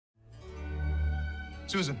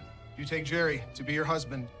Susan, you take Jerry to be your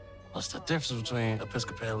husband. What's the difference between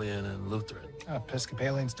Episcopalian and Lutheran?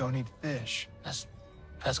 Episcopalians don't eat fish. That's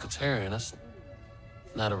pescatarian. That's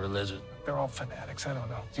not a religion. They're all fanatics. I don't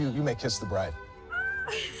know. You may kiss the bride.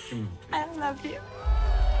 I love you.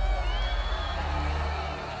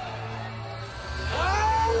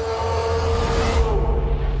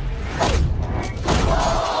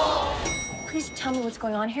 Please tell me what's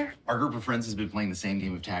going on here. Our group of friends has been playing the same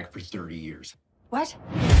game of tag for 30 years. What?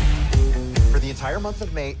 For the entire month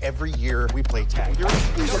of May, every year, we play tag.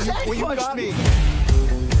 Well, you punched me.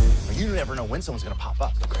 You never know when someone's gonna pop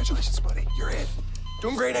up. Congratulations, buddy. You're in.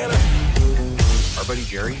 Doing great, Anna. Our buddy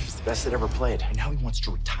Jerry is the best that ever played, and now he wants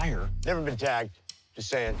to retire. Never been tagged. Just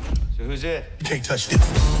saying. So who's it? You can't touch this.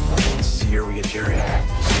 This is the year we get Jerry. You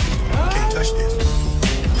can't touch this.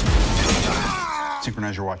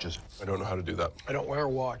 Synchronize your watches. I don't know how to do that. I don't wear a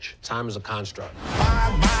watch. Time is a construct.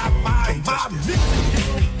 Can't touch this.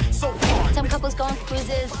 Some couples go on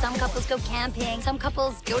cruises, some couples go camping, some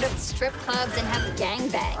couples go to strip clubs and have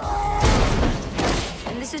gangbangs.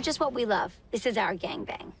 And this is just what we love. This is our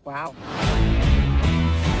gangbang. Wow.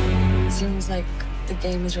 Seems like the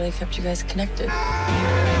game has really kept you guys connected. All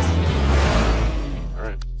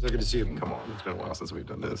right. So good to see you. Come on. It's been a while since we've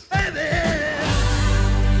done this.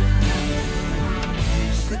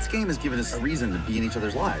 This game has given us a reason to be in each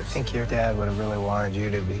other's lives. I think your dad would have really wanted you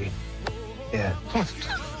to be dead.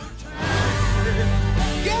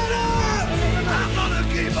 Get up! I'm gonna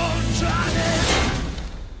keep on trying.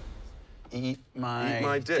 Eat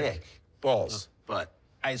my dick. Balls. But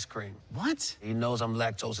ice cream. What? He knows I'm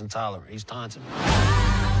lactose intolerant. He's taunting me.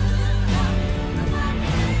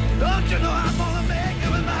 Don't you know I'm gonna